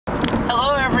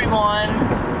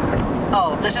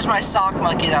this is my sock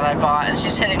monkey that I bought, and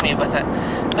she's hitting me with it.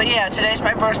 But yeah, today's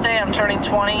my birthday. I'm turning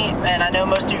 20, and I know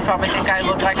most of you probably think I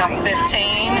look like I'm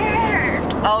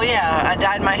 15. Oh yeah, I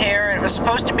dyed my hair. It was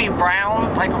supposed to be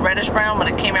brown, like reddish brown, but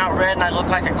it came out red, and I look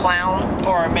like a clown,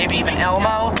 or maybe even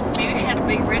Elmo. Maybe she had a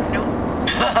big red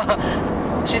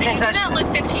nose. She thinks I don't look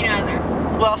 15 either.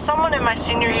 Well, someone in my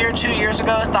senior year 2 years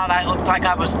ago thought I looked like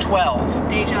I was 12.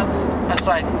 Deja vu. That's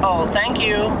like, oh, thank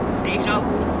you. Deja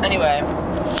vu. Anyway.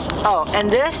 Oh, and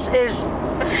this is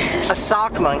a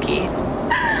sock monkey.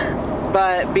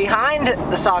 But behind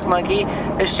the sock monkey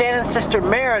is Shannon's sister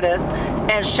Meredith,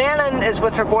 and Shannon is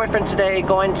with her boyfriend today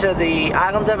going to the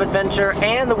Islands of Adventure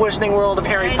and the Wizarding World of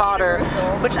Harry Potter,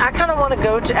 Universal. Which I kind of want to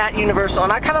go to at Universal,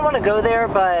 and I kind of want to go there,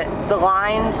 but the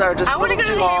lines are just a little too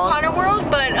long. I want to go to the Harry Potter World,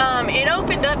 but it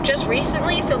opened up just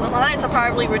recently, so the lines are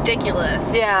probably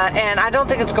ridiculous. Yeah, and I don't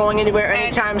think it's going anywhere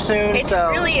anytime soon. It's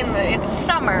really it's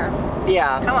summer.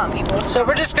 Yeah. Come on, people. So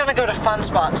we're just gonna go to Fun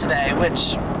Spot today,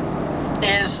 which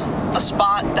is a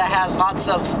spot that has lots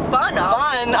of fun,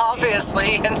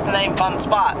 obviously, hence the name Fun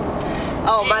Spot.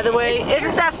 Oh, by the way,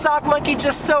 isn't that sock monkey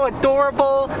just so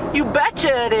adorable? You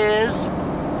betcha it is.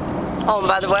 Oh, and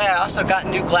by the way, I also got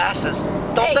new glasses.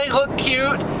 Don't they look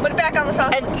cute? Put it back on the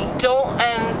sock monkey.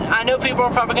 And I know people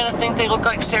are probably gonna think they look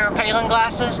like Sarah Palin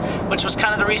glasses, which was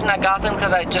kind of the reason I got them,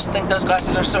 because I just think those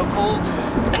glasses are so cool.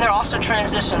 And they're also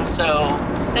transitions, so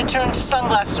they turn into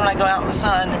sunglasses when I go out in the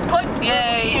sun. Put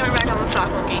Yay! camera back on the sock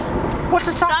monkey. What's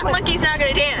the sock monkey? Monkey's not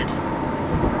gonna dance.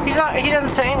 He doesn't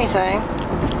say anything.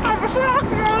 I'm a sock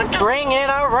monkey. Bring it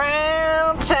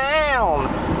around town.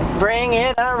 Bring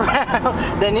it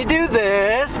around. Then you do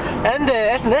this, and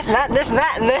this, and this, and that, and this, and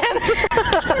that, and then.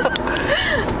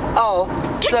 Oh.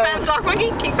 Can you find the sock monkey?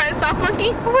 Can you find the sock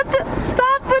monkey? What the?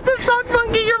 Stop with the sock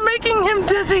monkey. You're making him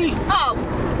dizzy. Oh.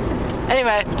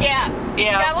 Anyway. Yeah.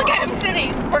 Yeah. Look at him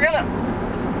sitting. We're gonna.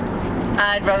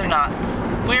 I'd rather not.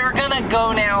 We're gonna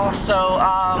go now, so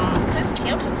His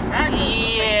tail's so sad.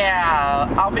 yeah.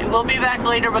 We'll be back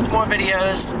later with more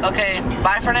videos. Okay,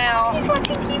 bye for now. He's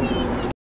watching TV.